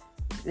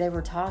 They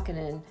were talking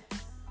and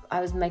I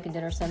was making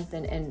dinner or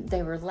something and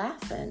they were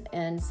laughing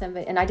and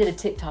I did a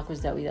TikTok with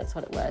Zoe, that's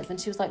what it was. And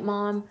she was like,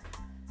 Mom,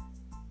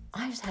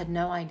 I just had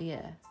no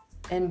idea.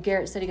 And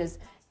Garrett said, he goes,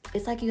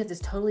 it's like you have this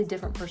totally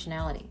different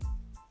personality.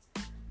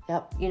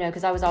 Yep. You know,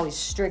 because I was always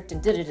strict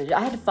and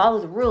I had to follow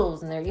the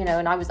rules and there, you know,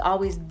 and I was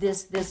always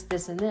this,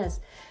 and this.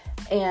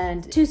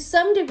 And to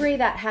some degree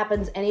that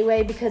happens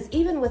anyway, because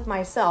even with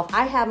myself,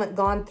 I haven't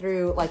gone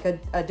through like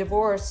a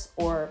divorce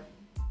or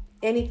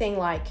anything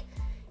like,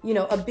 you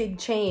know, a big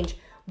change.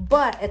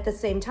 But at the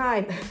same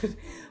time,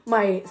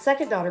 my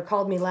second daughter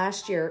called me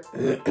last year,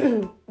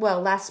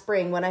 last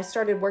spring, when I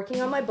started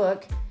working on my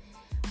book,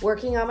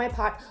 working on my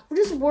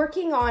just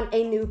working on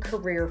a new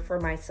career for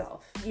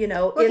myself, you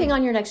know. Working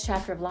on your next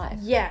chapter of life.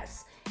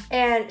 Yes.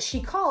 And she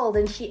called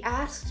and she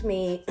asked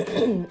me,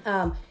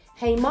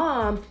 hey,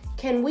 Mom,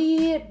 can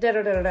we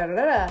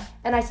da-da-da-da-da-da?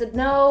 And I said,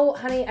 no,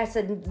 honey. I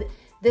said,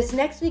 this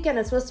next weekend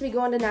I'm supposed to be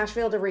going to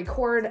Nashville to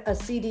record a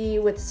CD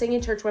with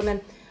Singing Church Women.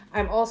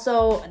 I'm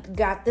also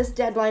got this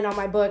deadline on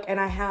my book, and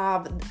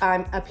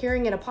I'm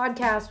appearing in a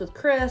podcast with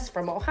Chris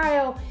from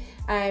Ohio.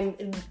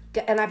 And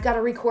I've got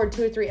to record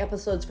 2 or 3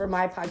 episodes for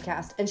my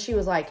podcast. And she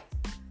was like,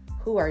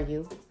 who are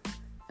you?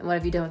 And what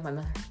have you done with my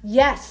mother?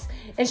 Yes.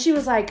 And she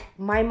was like,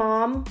 my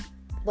mom,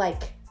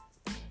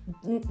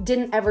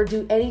 didn't ever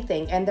do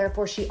anything. And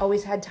therefore she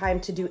always had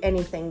time to do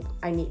anything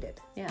I needed.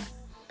 Yeah.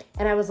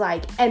 And I was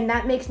like, and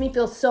that makes me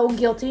feel so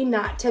guilty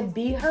not to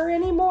be her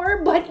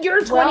anymore. But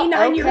you're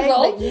 29 years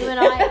old. But you and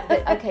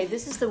I,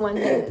 this is the one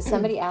thing that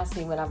somebody asked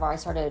me whenever I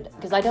started,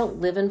 because I don't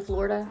live in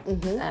Florida.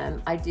 Mm-hmm.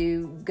 I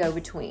do go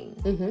between.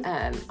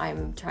 Mm-hmm.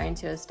 I'm trying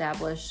to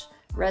establish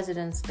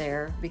residence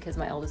there because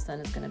my eldest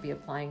son is going to be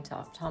applying to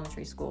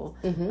optometry school.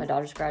 Mm-hmm. My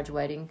daughter's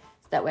graduating.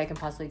 So that way I can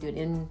possibly do it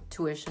in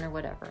tuition or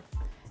whatever.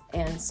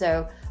 And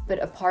so,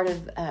 but a part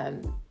of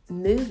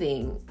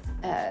moving,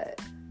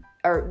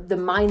 or the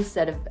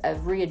mindset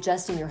of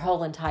readjusting your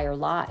whole entire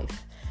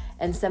life.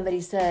 And somebody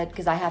said,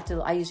 because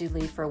I usually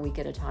leave for a week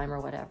at a time or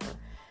whatever.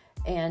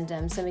 And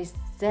somebody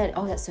said,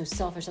 oh, that's so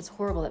selfish. That's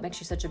horrible. That makes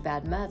you such a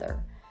bad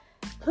mother.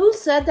 Who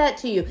said that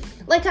to you?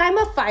 Like, I'm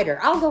a fighter.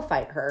 I'll go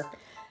fight her.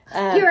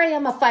 Here I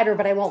am, a fighter,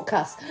 but I won't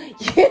cuss.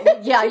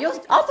 Yeah,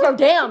 I'll throw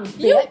down, bitch.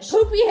 You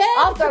poopy head.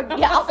 I'll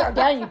throw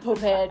down, you poop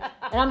head.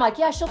 And I'm like,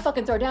 yeah, she'll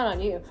fucking throw down on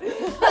you.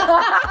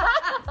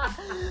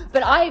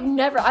 But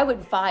I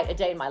wouldn't fight a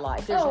day in my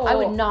life. I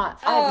would not.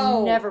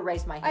 I've never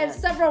raised my hand. I have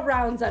several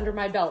rounds under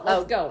my belt.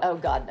 Let's go. Oh,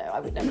 God, no. I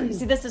would never.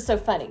 See, this is so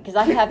funny because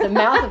I have the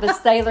mouth of a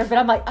sailor, but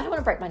I'm like, I don't want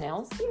to break my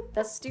nails.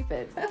 That's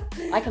stupid.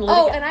 I can litigate.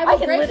 Oh, and I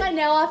will break my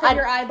nail off in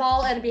your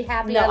eyeball and be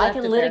happy. No, I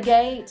can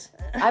litigate.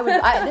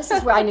 This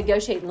is where I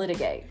negotiate and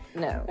litigate.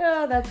 No.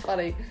 Oh, that's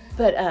funny.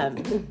 But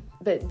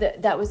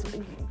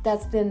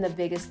that's been the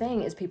biggest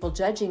thing is people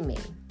judging me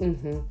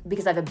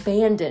because I've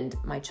abandoned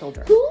my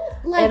children.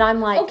 And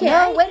I'm like,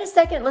 no, wait a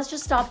second, let's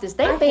just stop this.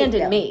 They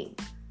abandoned me.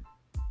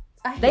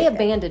 They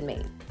abandoned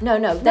me. No,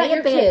 they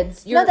abandoned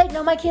kids.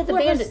 No, my kids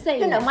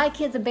abandoned. No, my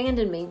kids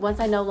abandoned me once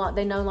they no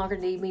longer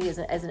need me as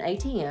an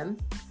ATM,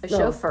 a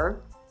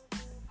chauffeur.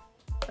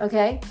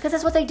 Okay, because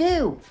that's what they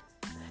do.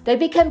 They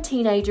become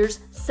teenagers,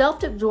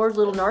 self-absorbed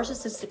little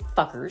narcissistic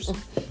fuckers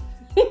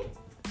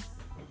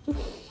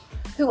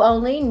who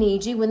only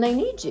need you when they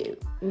need you.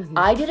 Mm-hmm.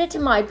 I did it to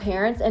my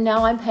parents, and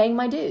now I'm paying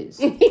my dues.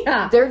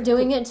 Yeah. They're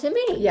doing it to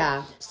me.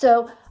 Yeah.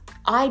 So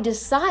I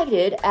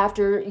decided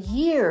after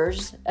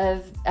years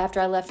after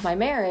I left my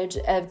marriage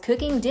of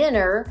cooking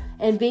dinner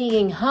and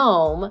being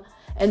home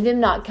and them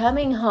not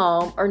coming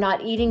home or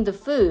not eating the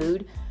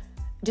food,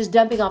 just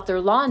dumping off their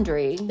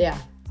laundry. Yeah.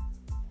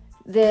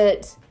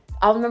 That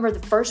I'll remember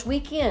the first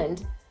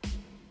weekend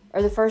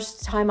or the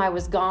first time I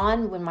was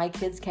gone when my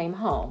kids came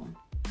home.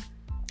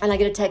 And I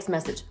get a text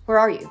message. Where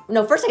are you?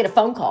 No, first I get a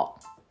phone call.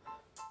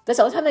 That's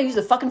the only time they use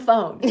the fucking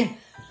phone.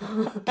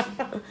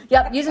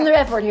 Yep, using the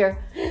F word here.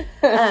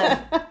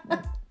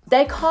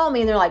 They call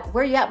me and they're like,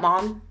 where are you at,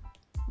 Mom?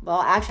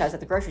 Well, actually, I was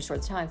at the grocery store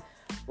at the time.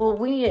 Well,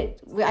 we need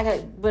it.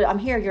 But I'm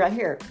here. You're not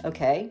here.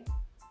 Okay.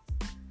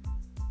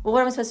 Well,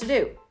 what am I supposed to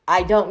do?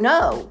 I don't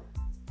know.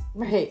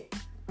 Right.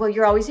 Well,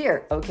 you're always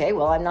here. Okay,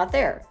 well, I'm not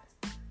there.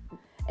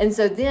 And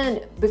so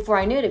then, before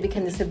I knew it, it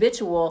became this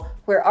habitual,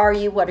 where are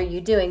you? What are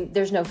you doing?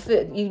 There's no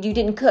food. You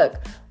didn't cook.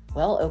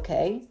 Well,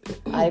 okay,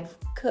 I've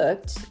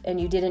cooked, and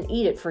you didn't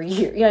eat it for a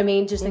year. You know what I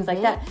mean? Just things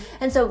like that.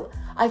 And so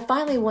I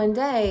finally one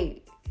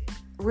day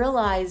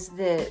realized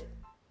that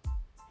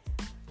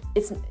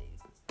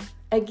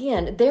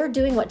they're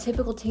doing what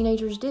typical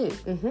teenagers do.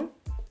 Mm-hmm.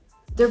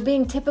 They're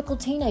being typical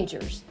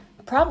teenagers.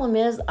 Problem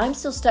is, I'm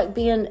still stuck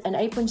being an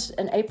apron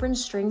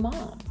string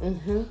mom.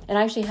 Mm-hmm. And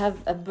I actually have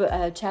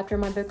a chapter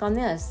in my book on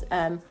this.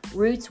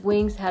 Roots,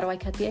 wings, how do I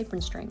cut the apron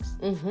strings?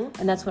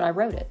 Mm-hmm. And that's when I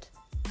wrote it.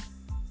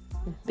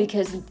 Mm-hmm.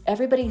 Because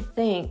everybody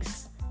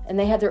thinks, and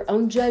they have their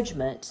own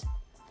judgment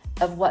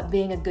of what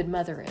being a good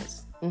mother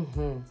is.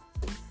 Mm-hmm.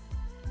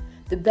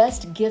 The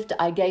best gift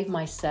I gave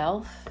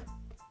myself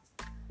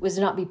was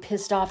to not be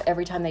pissed off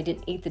every time they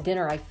didn't eat the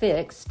dinner I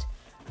fixed.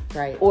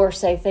 Right. Or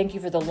say thank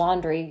you for the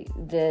laundry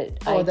that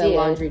I did. Or the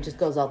laundry just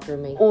goes all through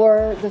me.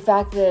 Or the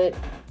fact that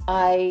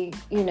I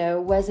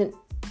wasn't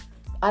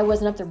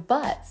up their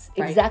butts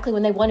exactly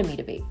when they wanted me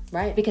to be.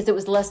 Right. Because it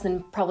was less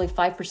than probably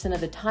 5%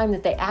 of the time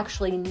that they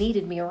actually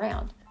needed me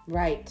around.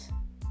 Right.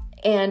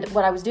 And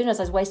what I was doing is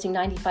I was wasting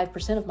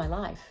 95% of my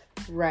life.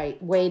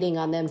 Right. Waiting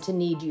on them to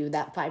need you,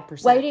 that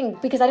 5%. Waiting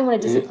because I didn't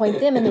want to disappoint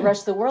them and the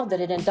rest of the world that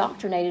had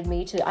indoctrinated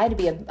me I had to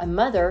be a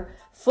mother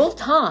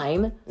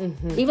full-time,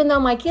 even though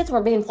my kids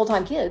weren't being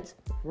full-time kids.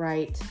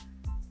 Right.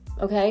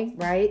 Okay?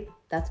 Right.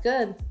 That's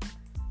good.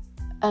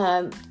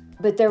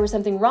 But there was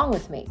something wrong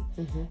with me.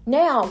 Mm-hmm.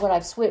 Now, what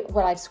I've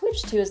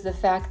switched to is the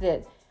fact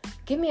that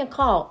give me a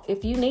call.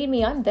 If you need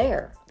me, I'm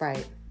there.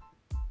 Right.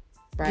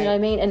 Right. You know what I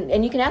mean?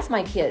 And you can ask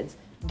my kids.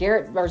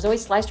 Garrett or Zoe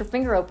sliced her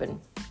finger open.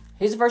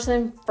 Who's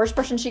the first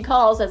person she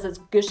calls as it's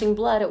gushing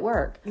blood at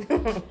work?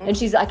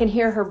 And I can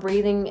hear her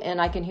breathing, and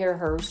I can hear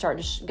her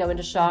starting to go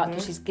into shock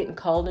because she's getting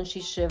cold and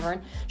she's shivering.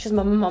 She says,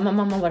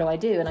 Mama, what do I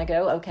do? And I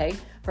go, okay,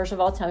 first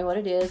of all, tell me what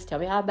it is. Tell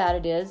me how bad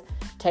it is.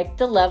 Take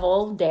the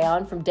level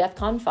down from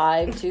DEFCON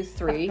 5 to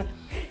 3.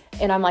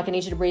 And I'm like, I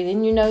need you to breathe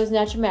in your nose and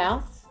out your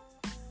mouth.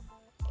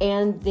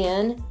 And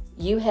then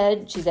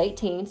she's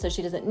 18, so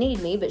she doesn't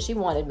need me, but she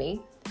wanted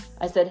me.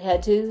 I said,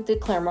 head to the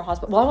Claremore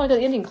Hospital. Well, I want to go to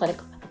the Indian Clinic.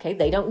 Okay,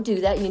 they don't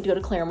do that. You need to go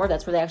to Claremore.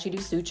 That's where they actually do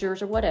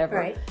sutures or whatever.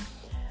 Right.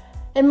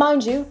 And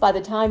mind you, by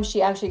the time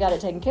she actually got it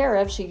taken care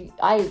of,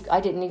 I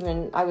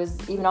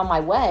was even on my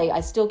way. I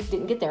still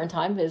didn't get there in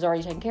time. It was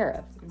already taken care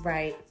of.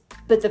 Right.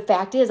 But the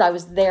fact is, I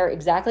was there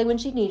exactly when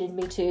she needed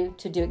me to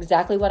do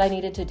exactly what I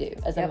needed to do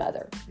as a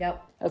mother.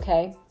 Yep.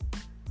 Okay?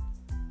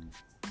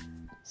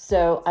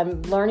 So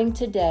I'm learning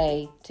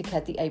today to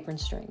cut the apron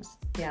strings.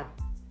 Yeah.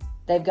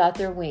 They've got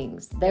their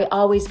wings. They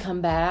always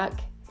come back.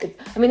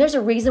 I mean, there's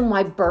a reason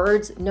why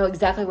birds know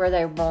exactly where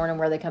they were born and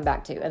where they come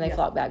back to, and they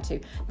flock back to.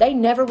 They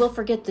never will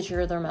forget that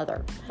you're their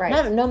mother.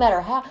 Right. No matter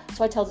how.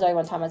 So I told Zoe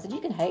one time, I said,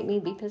 you can hate me,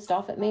 be pissed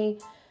off at me.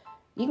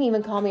 You can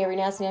even call me every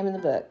nasty name in the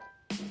book.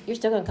 You're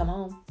still going to come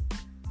home.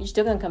 You're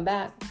still going to come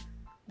back.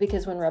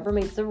 Because when rubber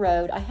meets the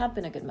road, I have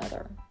been a good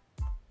mother.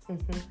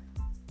 Mm-hmm.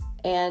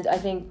 And I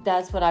think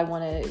that's what I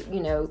want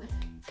to,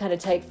 kind of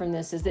take from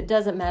this is it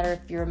doesn't matter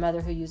if you're a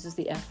mother who uses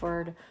the F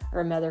word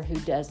or a mother who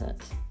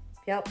doesn't.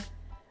 Yep.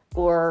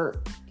 Or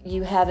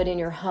you have it in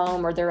your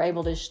home, or they're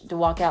able to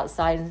walk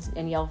outside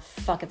and yell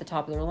fuck at the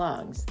top of their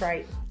lungs.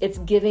 Right. It's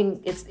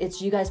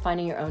you guys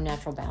finding your own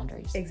natural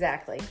boundaries.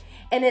 Exactly.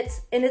 And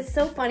it's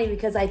so funny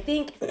because I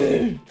think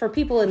for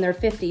people in their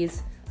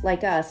 50s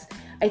like us,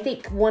 I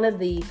think one of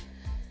the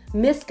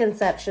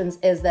misconceptions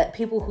is that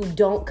people who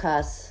don't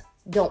cuss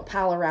don't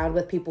pal around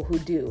with people who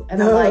do.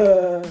 And I'm like,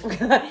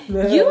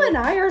 you and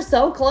I are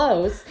so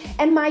close.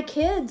 And my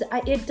kids,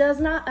 it does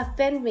not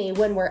offend me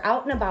when we're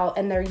out and about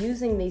and they're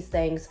using these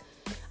things.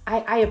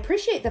 I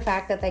appreciate the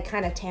fact that they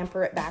kind of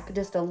tamper it back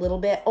just a little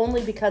bit,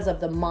 only because of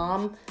the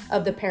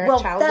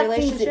parent-child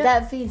relationship.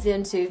 That feeds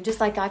into, just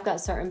like I've got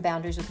certain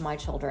boundaries with my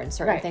children,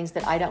 certain things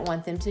that I don't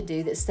want them to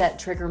do that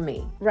trigger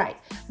me. Right.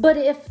 But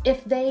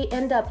if they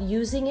end up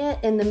using it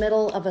in the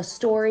middle of a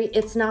story,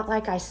 it's not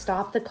like I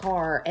stop the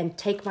car and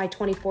take my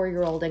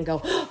 24-year-old and go,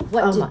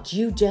 what did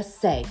you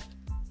just say?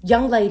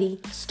 Young lady,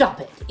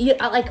 stop it.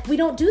 We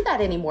don't do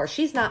that anymore.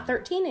 She's not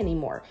 13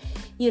 anymore,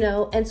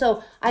 and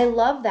so I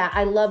love that.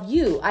 I love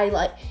you.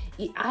 I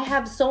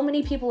have so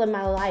many people in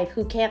my life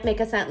who can't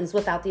make a sentence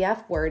without the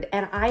F word,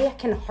 and I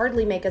can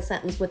hardly make a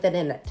sentence with it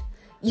in it.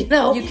 You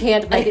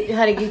can't make it,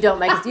 honey. You don't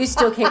make it. You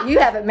still can't. You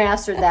haven't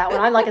mastered that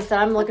one. Like I said,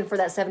 I'm looking for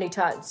that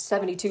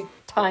 72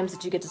 times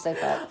that you get to say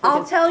that.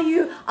 I'll tell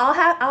you.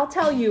 I'll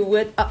tell you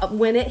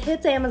when it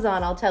hits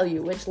Amazon. I'll tell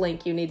you which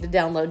link you need to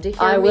download to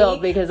hear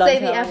me say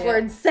the F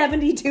word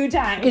 72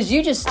 times. Because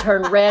you just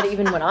turn red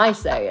even when I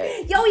say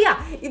it. Oh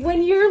yeah.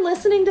 When you're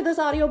listening to this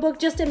audiobook,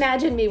 just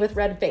imagine me with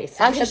red face.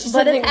 Actually, she's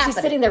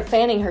sitting there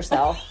fanning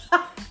herself,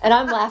 and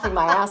I'm laughing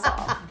my ass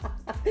off.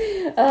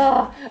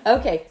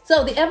 Okay,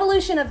 so the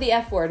evolution of the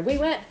F word. We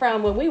went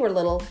from when we were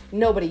little,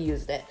 nobody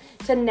used it,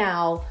 to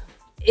now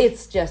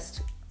it's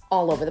just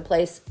all over the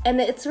place.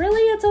 And it's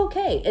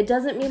okay. It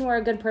doesn't mean we're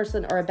a good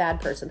person or a bad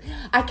person.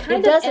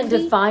 It doesn't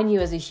define you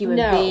as a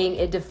human being.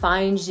 It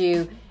defines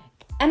you.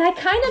 And I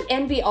kind of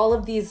envy all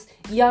of these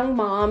young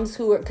moms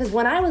because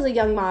when I was a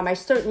young mom, I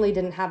certainly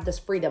didn't have this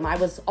freedom. I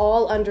was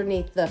all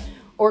underneath the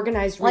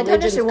organized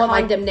religion's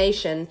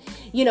condemnation,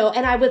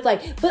 and I was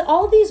like, but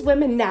all these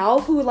women now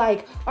who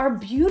are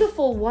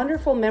beautiful,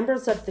 wonderful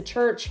members of the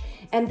church,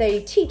 and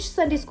they teach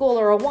Sunday school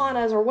or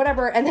Awanas or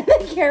whatever, and then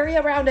they carry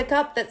around a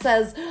cup that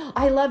says,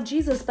 I love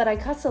Jesus, but I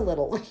cuss a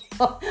little.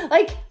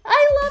 I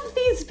love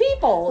these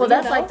people. Well,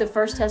 that's like the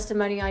first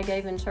testimony I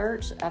gave in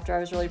church after I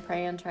was really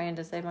praying, trying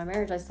to save my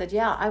marriage. I said,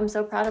 yeah, I'm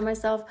so proud of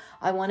myself.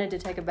 I wanted to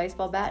take a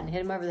baseball bat and hit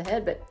him over the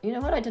head, but you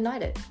know what? I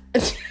denied it.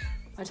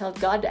 I told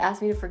God to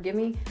ask me to forgive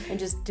me and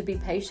just to be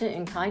patient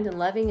and kind and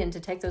loving and to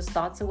take those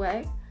thoughts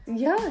away.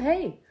 Yeah,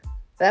 hey,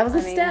 that was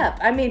a step.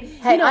 I mean,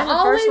 hey, I'm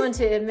the first one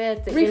to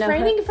admit that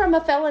refraining from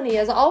a felony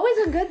is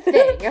always a good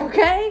thing,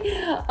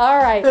 okay? All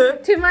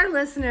right. To my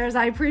listeners,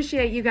 I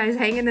appreciate you guys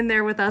hanging in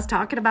there with us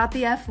talking about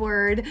the F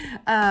word.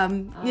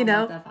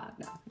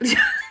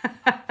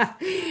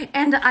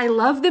 And I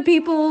love the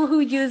people who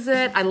use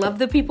it. I love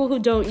the people who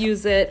don't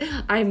use it.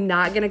 I'm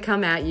not going to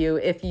come at you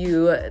if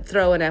you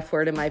throw an F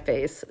word in my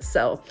face.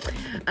 So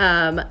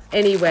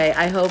anyway,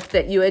 I hope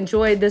that you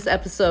enjoyed this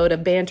episode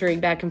of bantering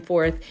back and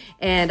forth,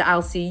 and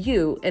I'll see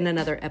you in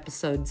another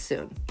episode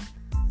soon.